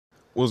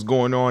What's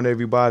going on,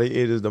 everybody?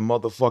 It is the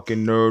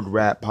motherfucking Nerd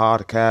Rap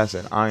Podcast,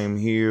 and I am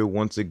here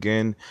once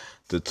again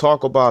to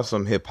talk about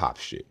some hip hop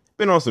shit.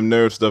 Been on some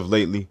nerd stuff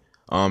lately.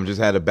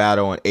 Just had a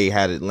battle in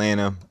A-Hat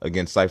Atlanta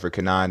against Cypher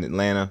Kanai in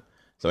Atlanta.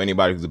 So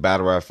anybody who's a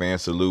battle rap fan,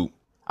 salute.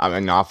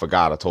 I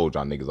forgot I told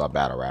y'all niggas I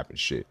battle rap and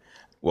shit.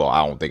 Well,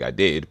 I don't think I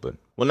did, but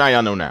well, now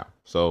y'all know now.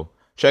 So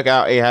check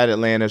out A-Hat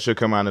Atlanta. Should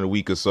come out in a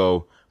week or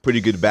so.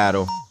 Pretty good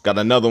battle. Got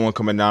another one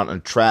coming out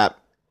on Trap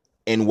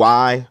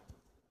NY.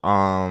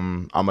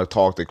 I'm gonna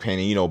talk to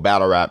Kenny.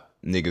 Battle rap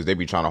niggas, they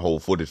be trying to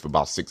hold footage for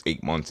about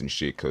 6-8 months and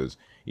shit, cause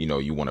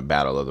you want to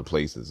battle other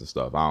places and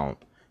stuff.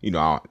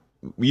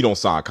 We don't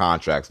sign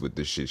contracts with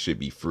this shit. Should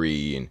be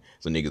free, and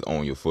so niggas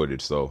own your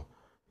footage. So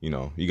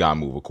you gotta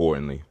move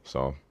accordingly.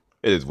 So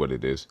it is what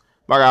it is.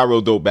 But I got a real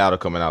dope battle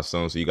coming out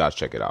soon, so you guys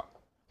check it out.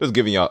 Just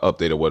giving y'all an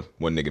update of what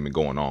nigga been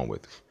going on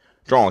with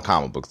drawing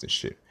comic books and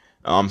shit.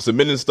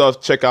 Submitting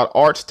stuff. Check out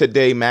Arts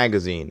Today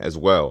magazine as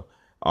well.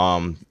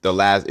 The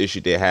last issue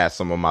they had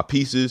some of my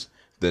pieces.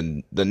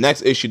 Then the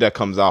next issue that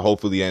comes out,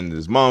 hopefully the end of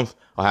this month,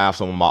 I'll have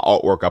some of my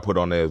artwork I put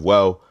on there as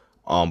well.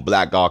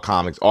 Black God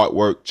Comics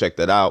artwork, check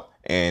that out.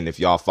 And if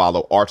y'all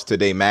follow Arts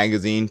Today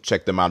magazine,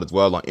 check them out as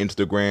well on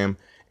Instagram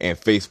and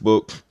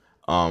Facebook.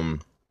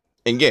 And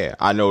yeah,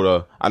 I know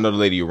the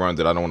lady who runs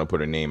it. I don't want to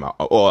put her name out.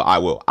 Or I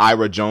will.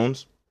 Ira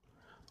Jones.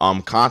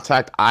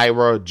 Contact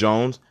Ira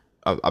Jones.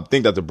 I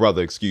think that's a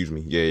brother. Excuse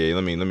me. Yeah.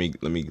 Let me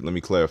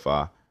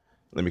clarify.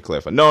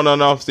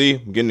 No. See,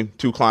 I'm getting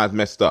 2 clients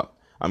messed up.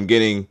 I'm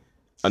getting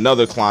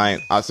another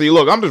client. I see.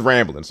 Look, I'm just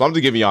rambling, so I'm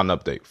just giving y'all an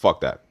update.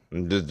 Fuck that.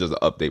 Just an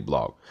update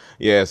blog.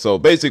 Yeah. So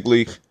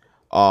basically,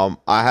 I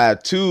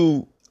had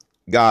 2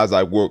 guys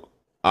I've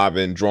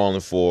been drawing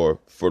for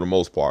the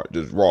most part,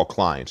 just raw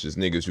clients, just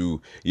niggas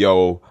who,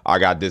 I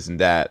got this and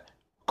that.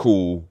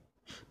 Cool.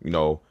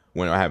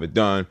 When I have it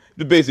done,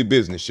 the basic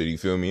business shit. You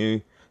feel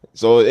me?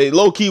 So it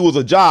low key was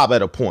a job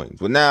at a point,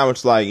 but now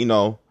it's like,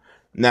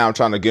 now I'm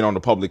trying to get on the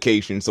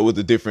publication, so it's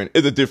a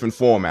different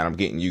format I'm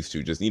getting used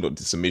to. Just, the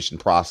submission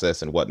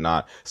process and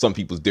whatnot. Some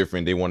people's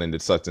different. They want into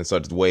such and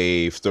such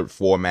wave, certain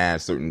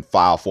format, certain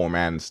file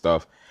format and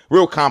stuff.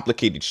 Real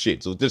complicated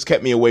shit. So it just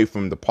kept me away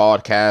from the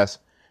podcast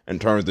in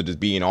terms of just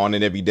being on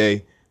it every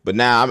day. But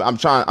now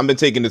I've been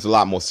taking this a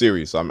lot more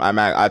serious. So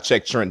I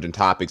check trending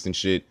topics and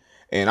shit.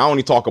 And I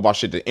only talk about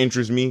shit that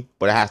interests me,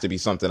 but it has to be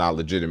something I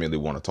legitimately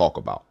want to talk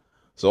about.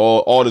 So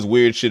all this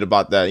weird shit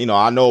about that,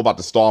 I know about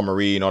the Star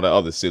Marie and all that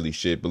other silly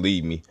shit.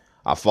 Believe me,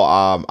 I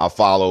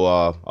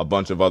follow a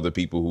bunch of other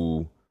people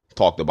who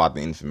talked about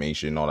the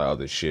information and all that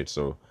other shit.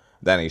 So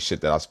that ain't shit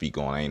that I speak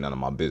on. Ain't none of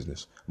my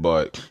business.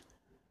 But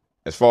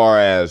as far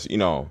as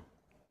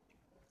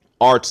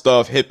art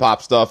stuff, hip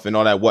hop stuff, and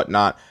all that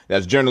whatnot,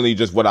 that's generally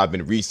just what I've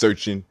been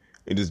researching.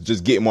 It is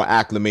just getting more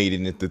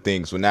acclimated into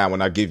things. So now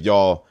when I give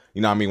y'all,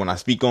 when I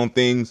speak on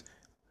things,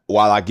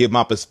 while I give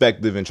my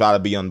perspective and try to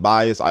be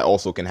unbiased, I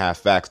also can have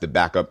facts to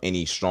back up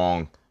any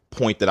strong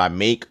point that I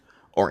make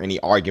or any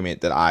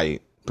argument that I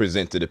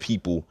present to the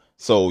people,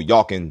 so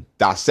y'all can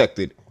dissect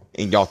it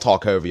and y'all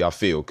talk however y'all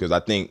feel. Because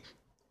I think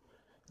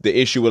the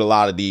issue with a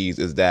lot of these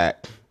is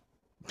that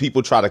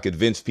people try to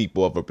convince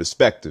people of a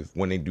perspective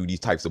when they do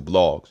these types of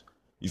blogs.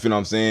 You feel what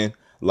I'm saying?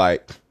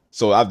 Like,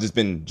 so I've just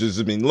been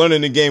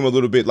learning the game a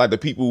little bit, like the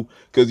people,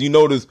 because you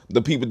notice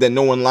the people that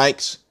no one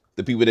likes,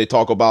 the people they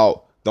talk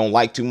about don't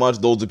like too much,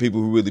 those are people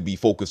who really be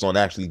focused on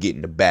actually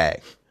getting the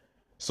bag.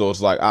 So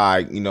it's like, all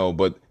right,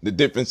 but the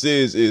difference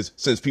is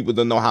since people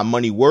don't know how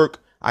money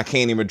work, I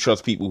can't even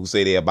trust people who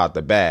say they're about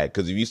the bag.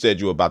 Because if you said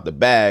you're about the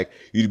bag,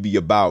 you'd be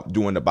about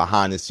doing the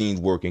behind the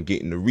scenes work and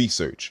getting the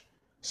research.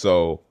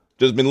 So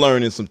just been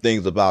learning some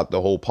things about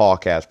the whole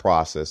podcast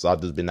process. So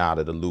I've just been out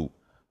of the loop.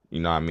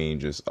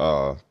 Just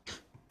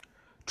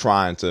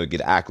trying to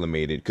get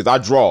acclimated, because I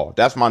draw.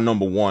 That's my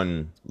number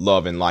one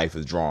love in life,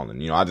 is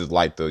drawing. I just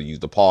like to use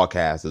the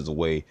podcast as a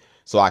way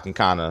so I can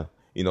kind of,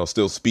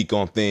 still speak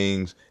on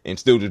things and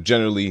still just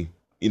generally,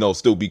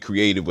 still be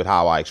creative with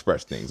how I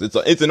express things.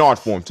 It's an art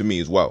form to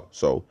me as well.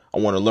 So I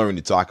want to learn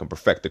it so I can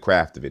perfect the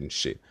craft of it and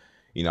shit.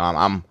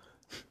 I'm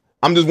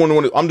just one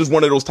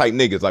of those type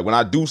niggas. Like, when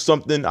I do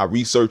something, I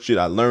research it,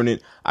 I learn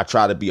it, I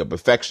try to be a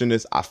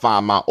perfectionist. I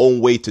find my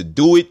own way to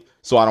do it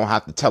so I don't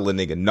have to tell a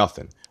nigga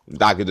nothing.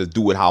 I could just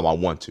do it how I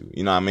want to.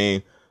 You know what I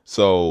mean?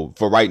 So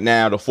for right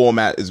now, the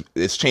format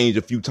it's changed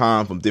a few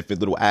times from different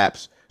little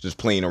apps, just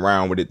playing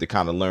around with it to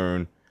kind of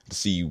learn, to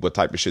see what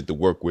type of shit to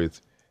work with.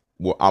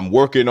 Well, I'm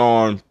working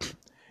on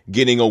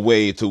getting a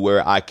way to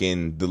where I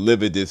can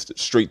deliver this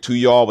straight to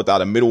y'all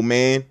without a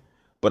middleman.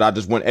 But I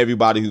just want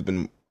everybody who's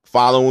been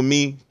following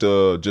me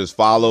to just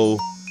follow.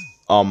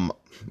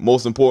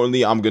 Most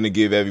importantly, I'm going to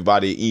give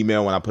everybody an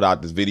email when I put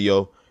out this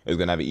video. It's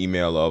going to have an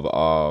email of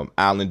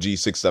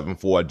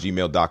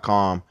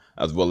alleng674@gmail.com,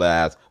 as well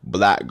as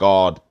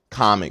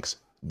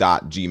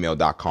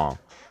blackguardcomics.gmail.com.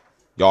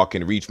 Y'all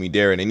can reach me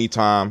there at any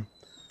time.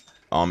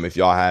 If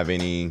y'all have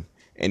any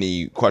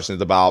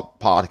questions about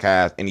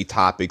podcasts, any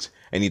topics,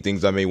 any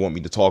things that may want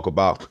me to talk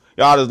about,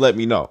 y'all just let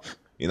me know.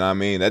 You know what I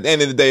mean? At the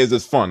end of the day, it's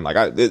just fun. Like,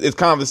 it's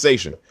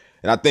conversation.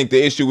 And I think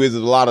the issue is a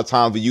lot of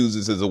times we use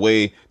this as a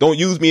way, don't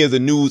use me as a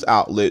news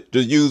outlet.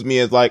 Just use me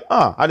as like,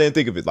 I didn't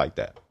think of it like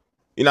that.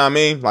 You know what I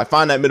mean? Like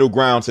find that middle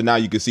ground so now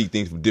you can see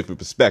things from different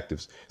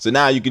perspectives. So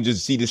now you can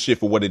just see this shit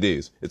for what it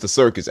is. It's a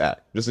circus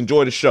act. Just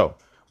enjoy the show.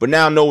 But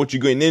now know what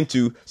you're getting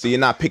into so you're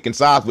not picking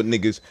sides with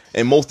niggas.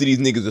 And most of these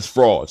niggas is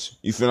frauds.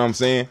 You feel what I'm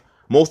saying?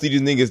 Most of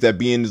these niggas that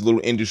be in this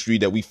little industry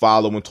that we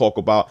follow and talk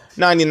about,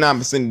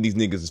 99% of these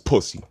niggas is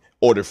pussy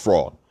or they're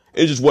fraud.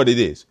 It's just what it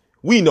is.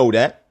 We know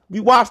that. We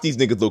watch these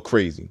niggas look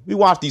crazy. We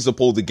watch these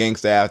supposed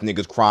gangsta ass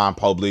niggas cry in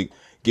public,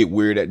 get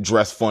weird at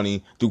dress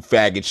funny, do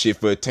faggot shit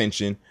for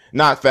attention.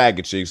 Not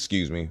faggot shit,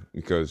 excuse me,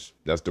 because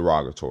that's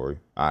derogatory.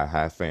 I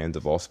have fans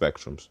of all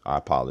spectrums. I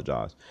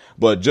apologize.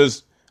 But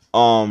just,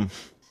 yeah,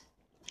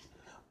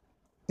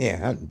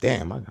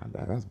 damn, I got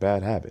that. That's a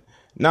bad habit.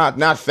 Not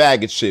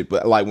faggot shit,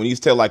 but like when you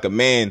tell like a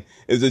man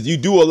is that you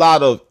do a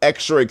lot of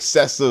extra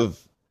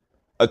excessive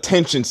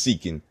attention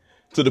seeking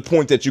to the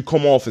point that you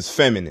come off as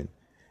feminine.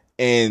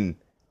 And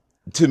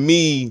to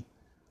me,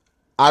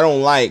 I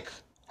don't like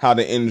how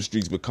the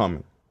industry's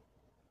becoming.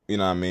 You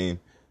know what I mean?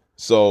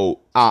 So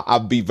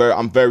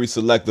I'm very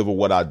selective of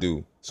what I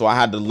do. So I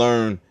had to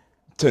learn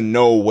to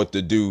know what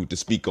to do to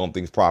speak on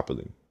things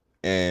properly.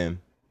 And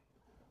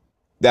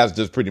that's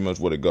just pretty much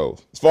what it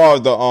goes. As far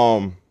as the,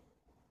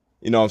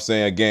 you know what I'm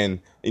saying?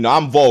 Again, you know,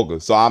 I'm vulgar,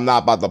 so I'm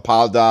not about to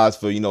apologize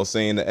for, you know,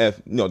 saying the F,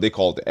 you know, they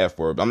call it the F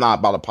word. I'm not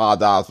about to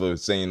apologize for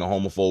saying the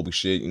homophobic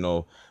shit, you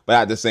know, but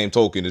at the same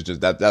token, it's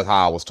just that's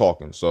how I was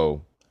talking.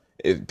 So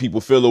if people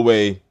feel a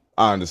way,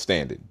 I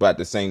understand it. But at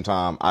the same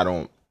time,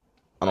 I'm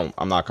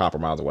not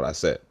compromising what I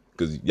said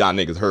because y'all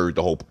niggas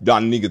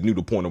y'all niggas knew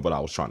the point of what I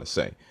was trying to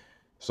say.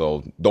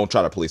 So don't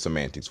try to play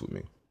semantics with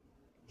me.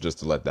 Just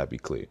to let that be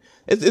clear.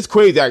 It's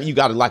crazy that you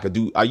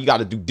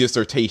gotta do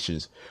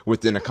dissertations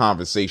within a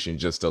conversation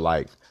just to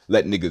like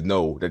let niggas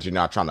know that you're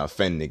not trying to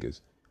offend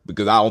niggas.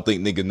 Because I don't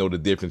think niggas know the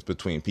difference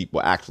between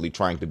people actually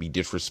trying to be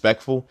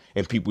disrespectful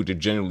and people just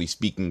generally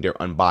speaking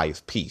their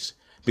unbiased piece.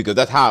 Because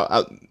that's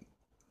how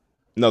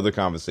another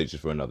conversation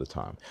for another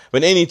time.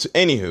 But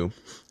anywho,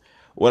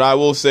 what I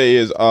will say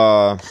is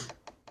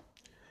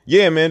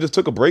yeah, man, just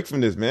took a break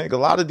from this, man. A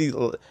lot of these,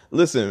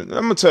 listen,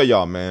 I'm gonna tell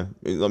y'all, man.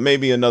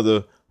 Maybe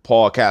another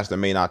podcaster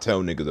may not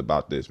tell niggas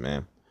about this,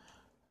 man.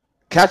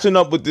 Catching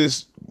up with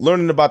this,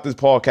 learning about this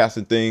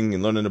podcasting thing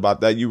and learning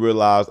about that, you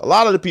realize a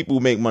lot of the people who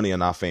make money are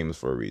not famous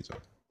for a reason.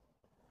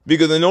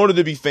 Because in order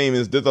to be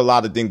famous, there's a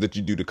lot of things that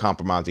you do to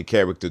compromise your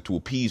character to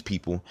appease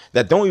people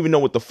that don't even know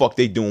what the fuck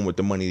they doing with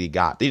the money they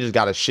got. They just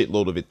got a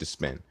shitload of it to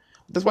spend.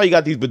 That's why you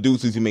got these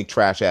producers who make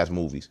trash ass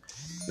movies.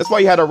 That's why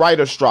you had a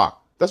writer's strike.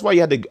 That's why you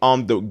had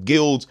the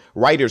Guild's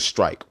writer's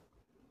strike.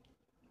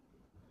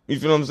 You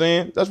feel what I'm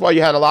saying? That's why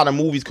you had a lot of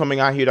movies coming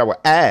out here that were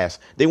ass.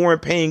 They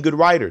weren't paying good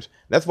writers.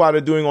 That's why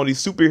they're doing all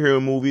these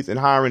superhero movies and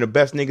hiring the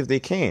best niggas they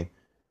can.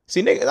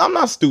 See, niggas, I'm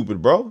not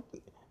stupid, bro.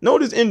 Know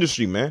this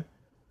industry, man.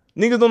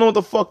 Niggas don't know what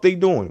the fuck they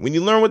doing. When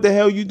you learn what the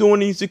hell you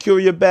doing and you secure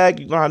your bag,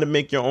 you learn how to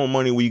make your own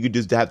money where you could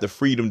just have the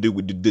freedom to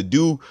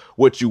do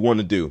what you want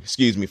to do.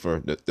 Excuse me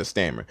for the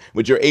stammer.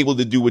 But you're able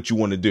to do what you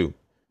want to do.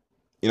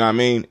 You know what I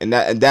mean? And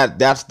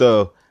that's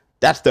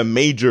the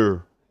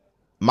major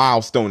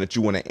milestone that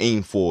you want to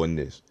aim for in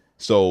this.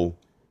 So,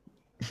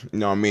 you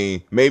know what I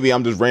mean? Maybe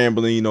I'm just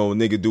rambling, you know,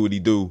 nigga do what he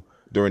do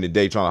during the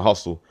day trying to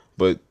hustle.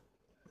 But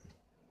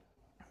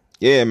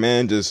yeah,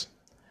 man, just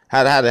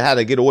how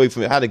to get away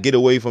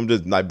from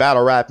just like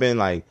battle rapping,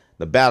 like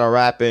the battle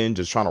rapping,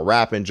 just trying to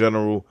rap in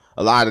general.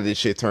 A lot of this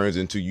shit turns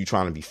into you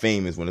trying to be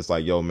famous when it's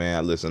like, yo,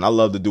 man, listen, I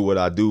love to do what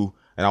I do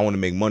and I want to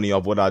make money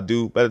off what I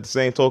do. But at the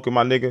same token,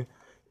 my nigga,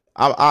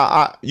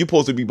 you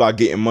supposed to be about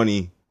getting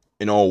money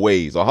in all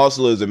ways. A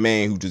hustler is a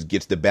man who just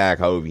gets the bag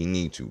however he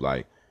need to.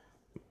 Like,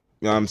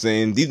 you know what I'm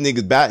saying? These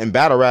niggas in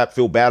battle rap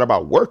feel bad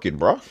about working,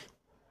 bro.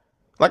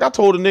 Like I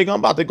told a nigga, I'm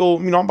about to go,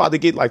 you know, I'm about to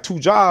get like 2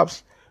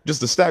 jobs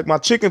just to stack my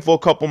chicken for a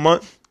couple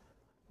months.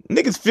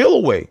 Niggas feel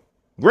away.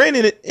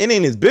 Granted, it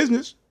ain't his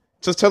business.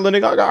 Just tell a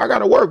nigga, I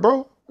gotta work,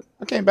 bro.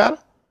 I can't battle.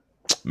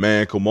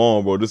 Man, come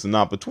on, bro. This is an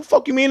opportunity.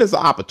 Fuck you mean it's an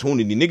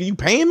opportunity, nigga? You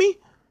paying me?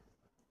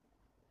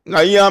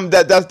 Now, yeah,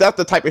 that's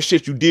the type of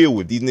shit you deal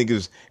with. These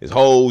niggas is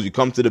hoes. You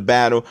come to the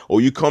battle,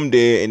 or you come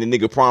there and the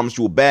nigga promised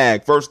you a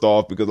bag. First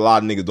off, because a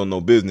lot of niggas don't know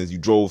business. You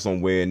drove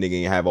somewhere and nigga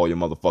ain't have all your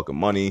motherfucking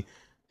money.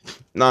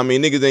 Nah, I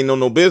mean, niggas ain't know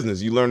no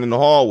business. You learn in the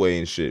hallway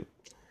and shit.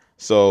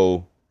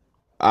 So,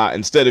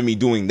 instead of me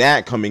doing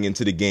that, coming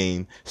into the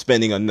game,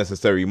 spending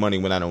unnecessary money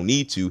when I don't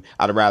need to,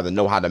 I'd rather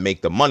know how to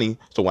make the money.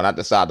 So when I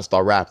decide to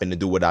start rapping and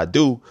do what I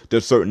do,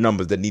 there's certain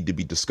numbers that need to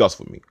be discussed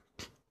with me.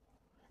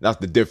 That's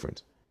the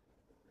difference.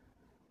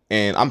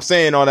 And I'm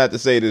saying all that to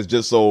say this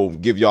just so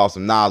give y'all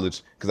some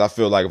knowledge, because I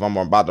feel like if I'm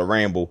about to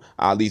ramble,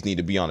 I at least need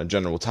to be on a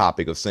general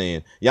topic of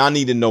saying, y'all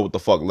need to know what the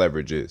fuck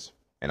leverage is.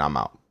 And I'm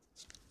out.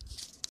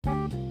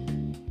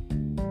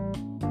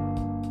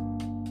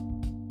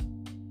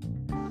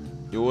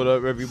 Yo, what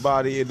up,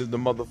 everybody? It is the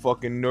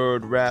motherfucking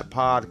Nerd Rap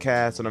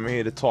Podcast, and I'm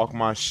here to talk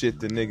my shit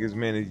to niggas,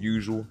 man, as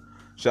usual.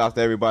 Shout out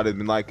to everybody that's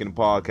been liking the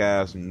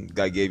podcast, and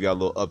I gave y'all a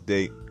little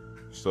update.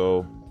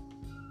 So,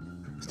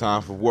 It's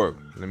time for work.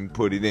 Let me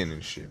put it in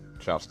and shit.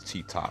 Shouts to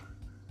T-Top.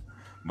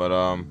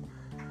 But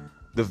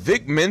the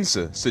Vic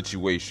Mensa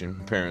situation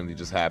apparently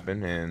just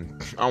happened,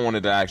 and I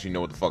wanted to actually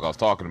know what the fuck I was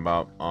talking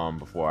about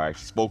before I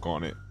actually spoke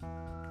on it.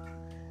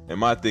 And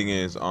my thing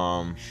is,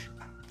 I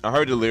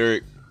heard the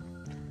lyric.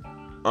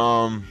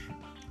 I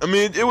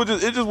mean,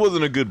 it just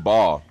wasn't a good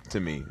bar to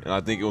me, and I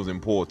think it was in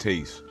poor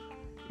taste.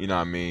 You know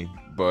what I mean?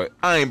 But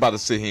I ain't about to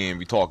sit here and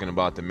be talking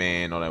about the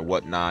man or that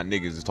whatnot.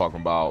 Niggas is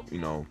talking about, you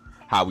know,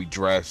 how we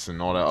dress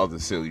and all that other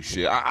silly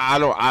shit. I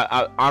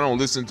don't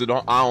listen to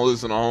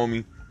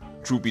homie.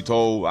 Truth be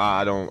told,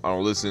 I don't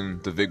listen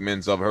to Vic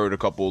Mensa. I've heard a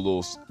couple of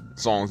little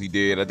songs he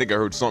did. I think I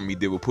heard something he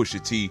did with Pusha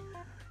T,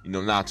 you know,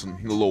 a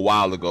little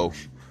while ago.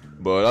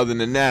 But other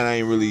than that, I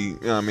ain't really, you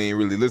know what I mean,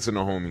 really listen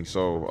to homie.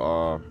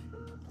 So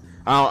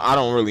I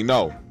don't really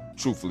know.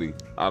 Truthfully,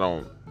 I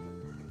don't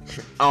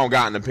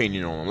got an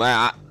opinion on him.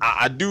 Like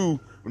I do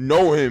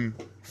know him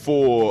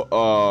for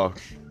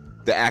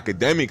the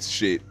academics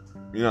shit.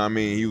 You know what I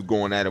mean? He was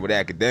going at it with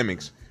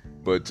academics,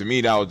 but to me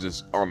that was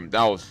just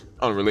that was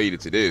unrelated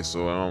to this.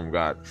 So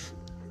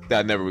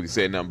that never really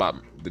said nothing about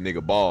the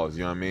nigga balls.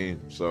 You know what I mean?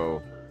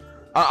 So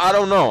I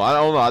don't know.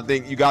 I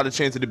think you got a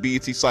chance at the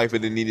BET Cypher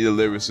that needed a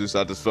lyricist.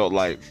 I just felt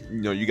like,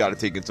 you know, you got to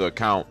take into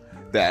account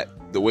that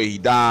the way he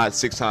died,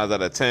 6 times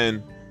out of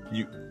 10,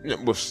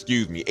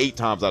 8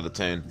 times out of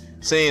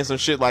 10, saying some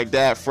shit like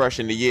that fresh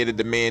in the year that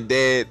the man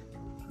dead,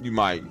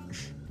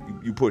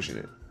 you pushing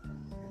it.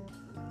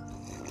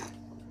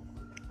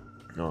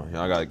 No,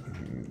 I gotta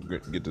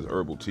get this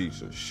herbal tea.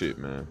 So shit,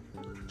 man.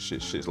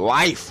 Shit's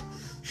life.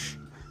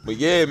 But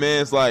yeah,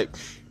 man, it's like,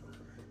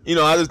 you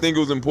know, I just think it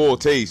was in poor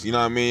taste. You know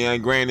what I mean?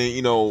 And granted,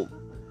 you know,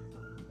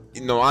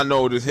 I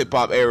know this hip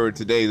hop era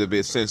today is a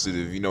bit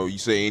sensitive. You know, you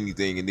say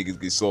anything and niggas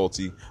get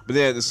salty. But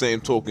then at the same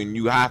token,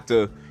 you have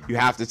to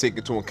take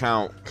into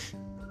account.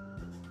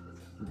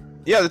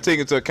 You have to take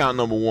into account,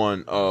 number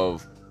one,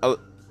 of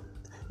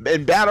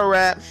in battle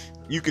rap,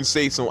 you can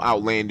say some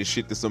outlandish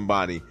shit to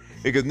somebody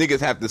because niggas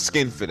have the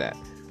skin for that.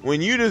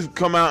 When you just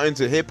come out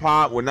into hip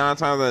hop, with 9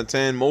 times out of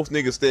 10, most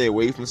niggas stay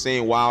away from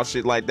saying wild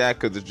shit like that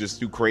because it's just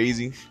too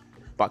crazy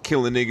about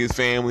killing niggas'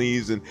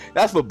 families, and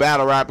that's for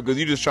battle rap because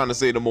you're just trying to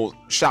say the most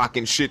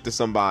shocking shit to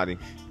somebody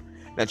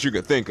that you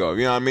can think of.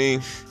 You know what I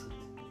mean?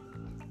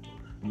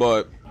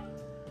 But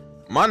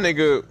my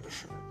nigga,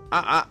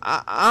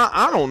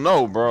 I don't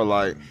know, bro.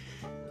 Like,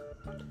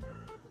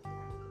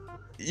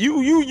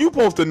 you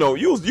supposed to know.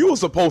 You were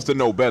supposed to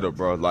know better,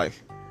 bro. Like,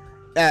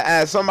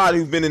 as somebody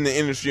who's been in the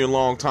industry a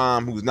long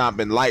time, who's not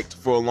been liked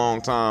for a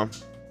long time,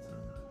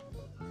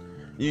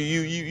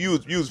 you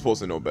were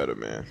supposed to know better,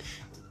 man.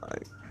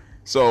 Like,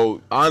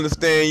 so I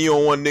understand you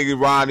don't want niggas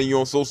riding you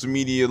on social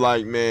media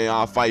like, man,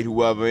 I'll fight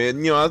whoever,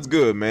 and you know that's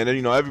good, man. And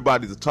you know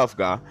everybody's a tough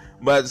guy,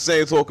 but at the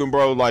same token,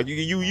 bro, like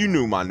you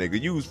knew my nigga.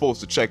 You was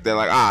supposed to check that,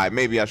 like, all right,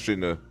 maybe I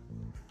should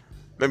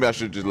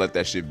just let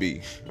that shit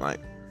be, like,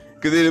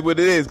 because it is what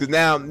it is. Because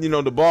now, you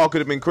know, the ball could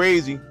have been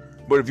crazy,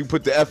 but if you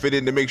put the effort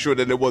in to make sure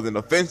that it wasn't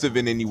offensive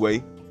in any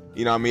way,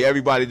 you know what I mean?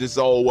 Everybody just,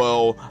 oh,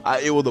 well,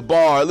 it was the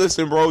bar.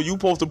 Listen, bro, you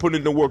supposed to put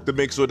in the work to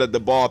make sure that the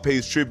bar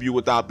pays tribute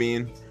without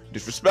being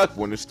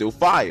disrespectful, and it's still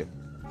fire.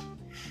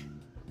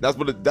 That's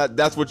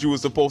what you were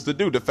supposed to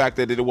do. The fact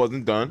that it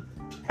wasn't done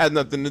had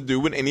nothing to do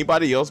with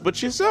anybody else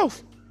but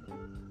yourself.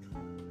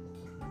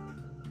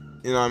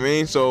 You know what I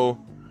mean? So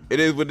it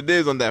is what it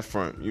is on that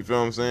front. You feel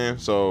what I'm saying?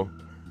 So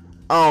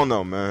I don't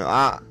know,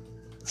 man.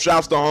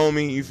 Shouts to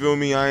homie, you feel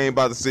me? I ain't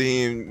about to sit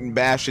here and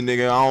bash a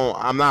nigga.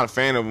 I'm not a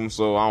fan of him,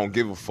 so I don't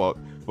give a fuck.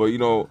 But, you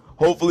know,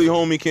 hopefully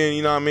homie can,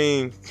 you know what I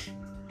mean,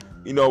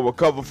 you know,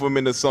 recover from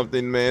into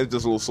something, man. It's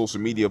just a little social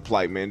media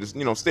plight, man. Just,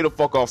 you know, stay the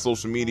fuck off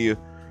social media.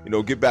 You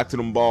know, get back to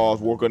them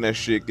balls, work on that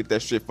shit, get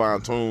that shit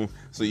fine-tuned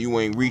so you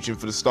ain't reaching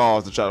for the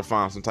stars to try to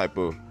find some type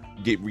of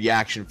get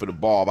reaction for the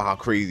ball about how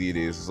crazy it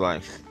is. It's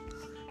like,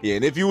 yeah,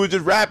 and if you were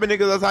just rapping,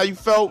 nigga, that's how you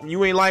felt,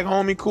 you ain't like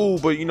homie, cool,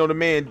 but, you know, the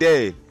man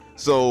dead.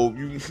 So,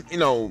 you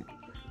know,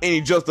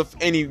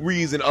 any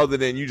reason other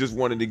than you just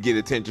wanted to get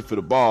attention for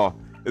the ball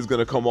is going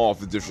to come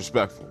off as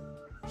disrespectful.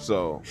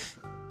 So,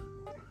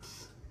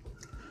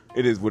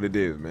 it is what it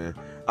is, man.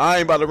 I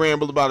ain't about to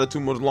ramble about it too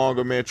much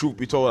longer, man. Truth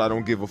be told, I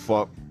don't give a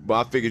fuck.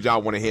 But I figured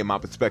y'all want to hear my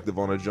perspective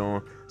on it,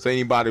 John. So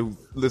anybody who's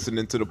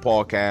listening to the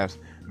podcast,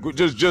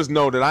 just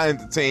know that I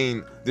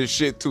entertain this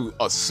shit to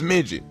a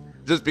smidgen.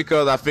 Just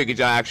because I figured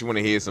y'all actually want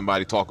to hear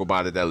somebody talk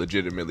about it that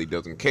legitimately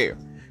doesn't care.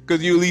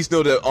 Because you at least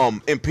know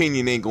that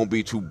opinion ain't going to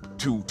be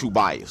too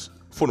biased.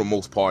 For the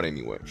most part,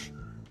 anyway.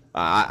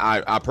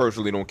 I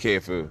personally don't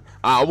care for...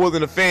 I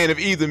wasn't a fan of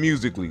either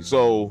musically.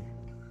 So,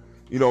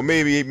 you know,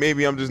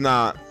 maybe I'm just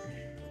not...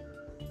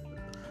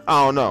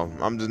 I don't know.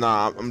 I'm just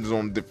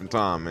on a different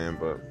time, man.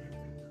 But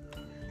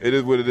it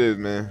is what it is,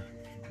 man.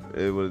 It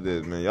is what it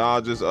is, man.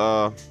 Y'all just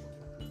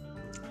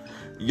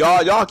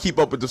y'all keep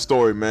up with the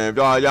story, man. If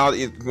y'all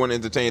want to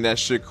entertain that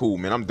shit, cool,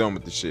 man. I'm done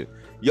with the shit.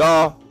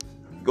 Y'all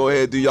go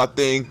ahead, do y'all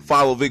thing.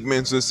 Follow Vic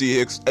Mensa,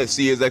 see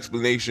his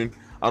explanation.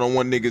 I don't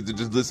want niggas to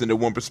just listen to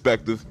one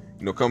perspective.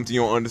 You know, come to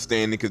your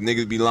understanding, because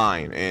niggas be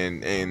lying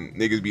and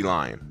niggas be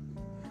lying.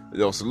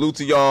 Yo, salute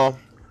to y'all.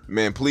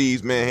 Man,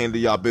 please, man, handle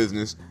y'all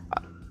business.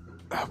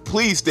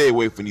 Please stay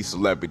away from these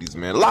celebrities,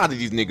 man. A lot of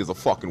these niggas are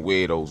fucking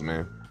weirdos,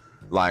 man.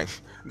 Like,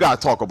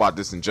 gotta talk about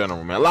this in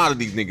general, man. A lot of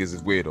these niggas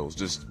is weirdos.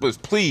 Just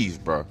please,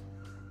 bro.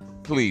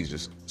 Please,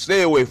 just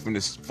stay away from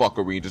this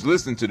fuckery. Just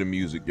listen to the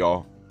music,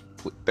 y'all.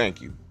 Thank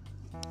you.